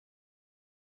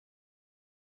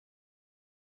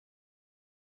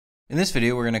In this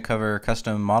video, we're going to cover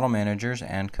custom model managers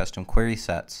and custom query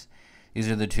sets.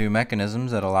 These are the two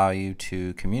mechanisms that allow you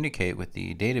to communicate with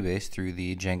the database through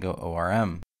the Django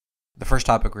ORM. The first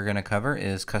topic we're going to cover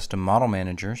is custom model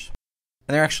managers.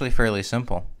 And they're actually fairly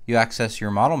simple. You access your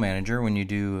model manager when you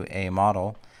do a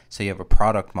model. Say you have a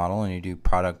product model and you do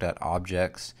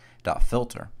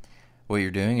product.objects.filter. What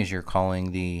you're doing is you're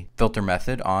calling the filter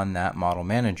method on that model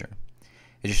manager.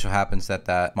 It just so happens that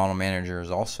that model manager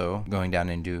is also going down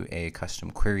into a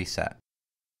custom query set.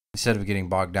 Instead of getting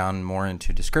bogged down more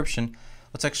into description,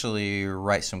 let's actually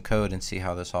write some code and see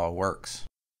how this all works.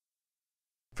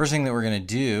 First thing that we're going to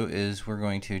do is we're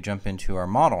going to jump into our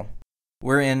model.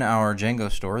 We're in our Django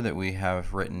store that we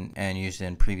have written and used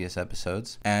in previous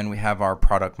episodes, and we have our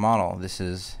product model. This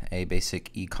is a basic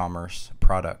e-commerce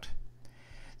product.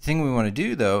 The thing we want to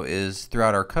do though is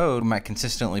throughout our code we might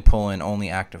consistently pull in only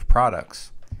active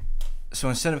products. So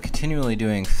instead of continually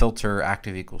doing filter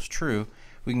active equals true,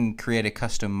 we can create a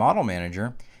custom model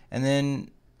manager, and then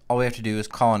all we have to do is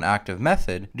call an active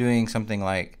method doing something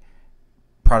like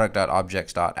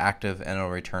product.objects.active, and it'll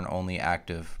return only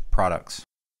active products.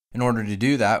 In order to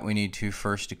do that, we need to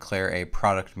first declare a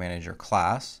product manager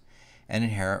class and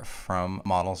inherit from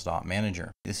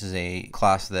models.manager. This is a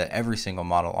class that every single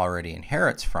model already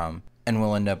inherits from and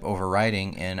will end up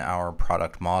overriding in our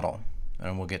product model.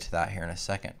 And we'll get to that here in a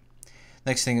second.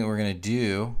 Next thing that we're going to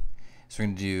do is we're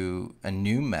going to do a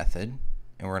new method,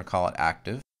 and we're going to call it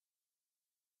active.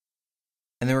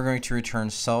 And then we're going to return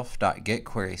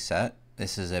self.getQuerySet.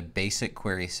 This is a basic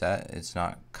query set. It's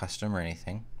not custom or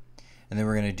anything. And then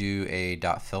we're going to do a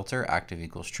 .filter active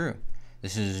equals true.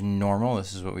 This is normal.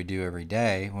 This is what we do every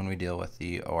day when we deal with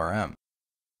the ORM.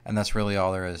 And that's really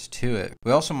all there is to it.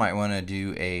 We also might want to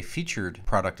do a featured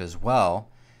product as well.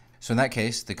 So in that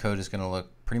case, the code is going to look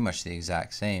pretty much the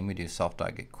exact same. We do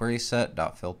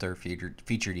self.getQuerySet .filter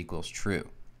featured equals true.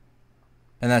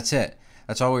 And that's it.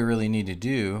 That's all we really need to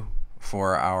do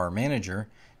for our manager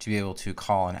to be able to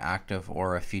call an active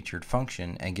or a featured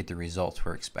function and get the results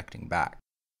we're expecting back.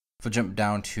 If we jump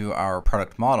down to our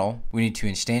product model, we need to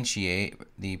instantiate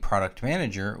the product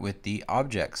manager with the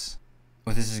objects.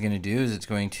 What this is going to do is it's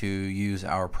going to use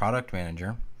our product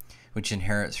manager, which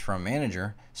inherits from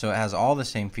manager, so it has all the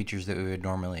same features that we would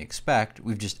normally expect.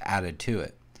 We've just added to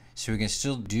it. So we can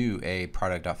still do a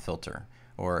product.filter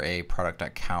or a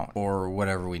product.count or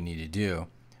whatever we need to do.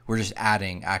 We're just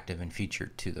adding active and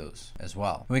featured to those as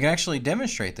well. We can actually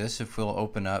demonstrate this if we'll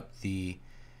open up the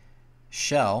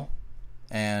shell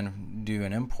and do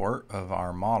an import of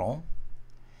our model.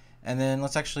 And then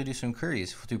let's actually do some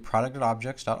queries. If we do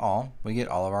product.objects.all, we get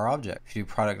all of our objects. If we do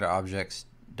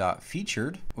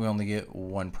product.objects.featured, we only get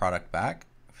one product back.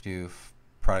 If we do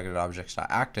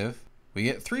product.objects.active, we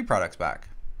get 3 products back.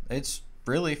 It's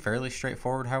really fairly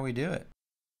straightforward how we do it.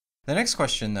 The next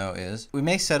question though is, we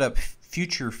may set up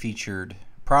future featured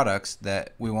products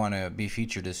that we want to be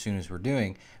featured as soon as we're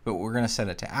doing, but we're going to set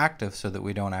it to active so that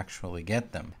we don't actually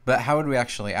get them. But how would we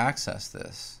actually access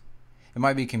this? It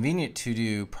might be convenient to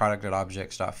do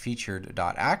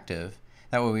product.objects.featured.active.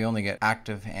 That way we only get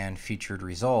active and featured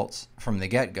results from the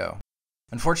get-go.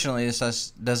 Unfortunately,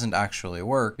 this doesn't actually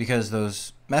work because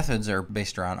those methods are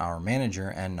based around our manager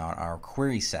and not our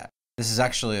query set. This is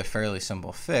actually a fairly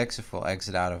simple fix if we'll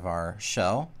exit out of our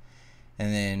shell.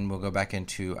 And then we'll go back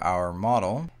into our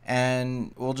model,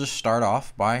 and we'll just start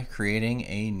off by creating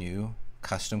a new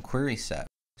custom query set.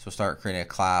 So we'll start creating a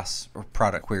class or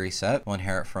product query set. We'll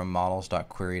inherit from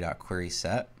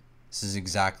models.query.querySet. This is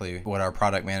exactly what our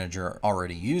product manager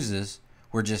already uses.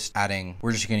 We're just going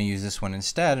to use this one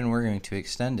instead, and we're going to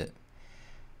extend it.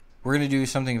 We're going to do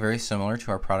something very similar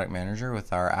to our product manager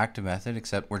with our active method,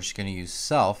 except we're just going to use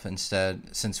self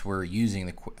instead, since we're using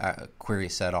the query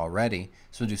set already.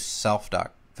 So we'll do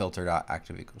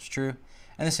self.filter.active equals true.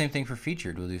 And the same thing for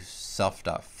featured. We'll do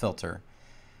self.filter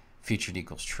featured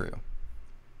equals true.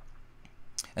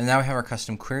 And now we have our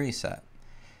custom query set.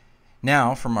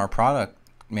 Now from our product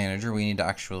manager, we need to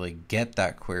actually get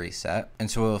that query set. And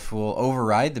so if we'll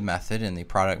override the method in the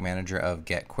product manager of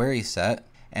getQuerySet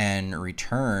and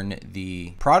return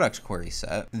the product query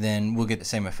set, then we'll get the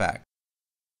same effect.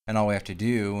 And all we have to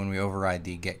do when we override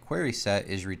the getQuerySet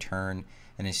is return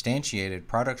an instantiated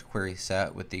product query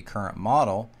set with the current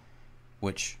model,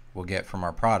 which we'll get from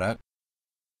our product.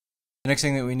 The next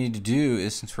thing that we need to do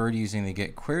is, since we're already using the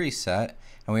getQuerySet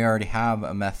and we already have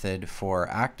a method for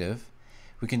active,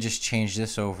 we can just change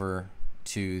this over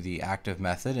to the active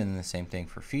method, and the same thing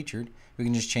for featured. We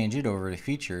can just change it over to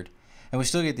featured, and we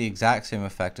still get the exact same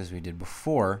effect as we did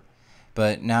before,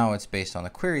 but now it's based on the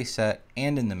query set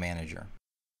and in the manager.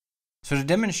 So to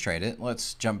demonstrate it,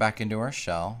 let's jump back into our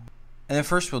shell And then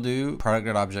first we'll do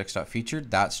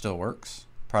product.objects.featured. That still works.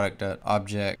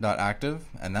 Product.object.active,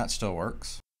 and that still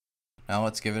works. Now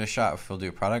let's give it a shot. If we'll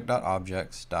do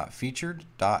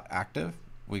product.objects.featured.active,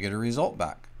 we get a result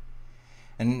back.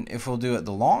 And if we'll do it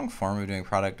the long form, we're doing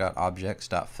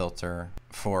product.objects.filter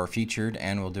for featured,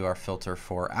 and we'll do our filter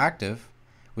for active,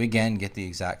 we again get the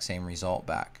exact same result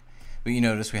back. But you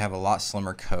notice we have a lot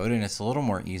slimmer code, and it's a little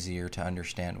more easier to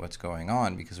understand what's going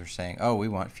on because we're saying, oh, we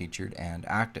want featured and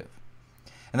active.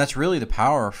 And that's really the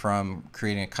power from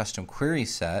creating a custom query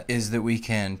set, is that we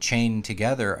can chain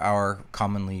together our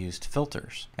commonly used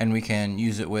filters. And we can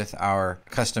use it with our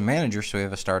custom manager, so we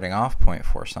have a starting off point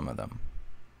for some of them.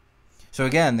 So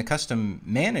again, the custom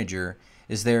manager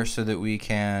is there so that we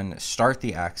can start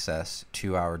the access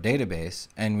to our database,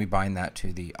 and we bind that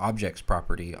to the objects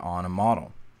property on a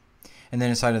model. And then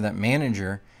inside of that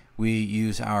manager, we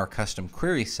use our custom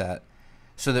query set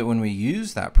so that when we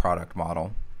use that product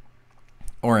model,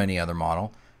 or any other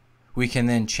model, we can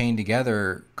then chain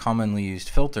together commonly used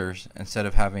filters instead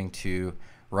of having to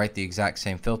write the exact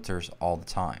same filters all the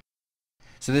time.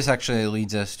 So this actually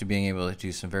leads us to being able to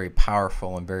do some very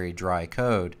powerful and very dry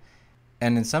code,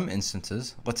 and in some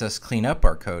instances lets us clean up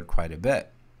our code quite a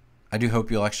bit. I do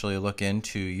hope you'll actually look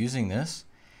into using this.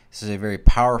 This is a very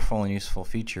powerful and useful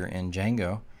feature in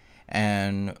Django,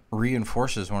 and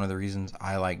reinforces one of the reasons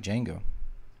I like Django.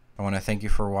 I want to thank you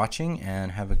for watching,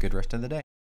 and have a good rest of the day.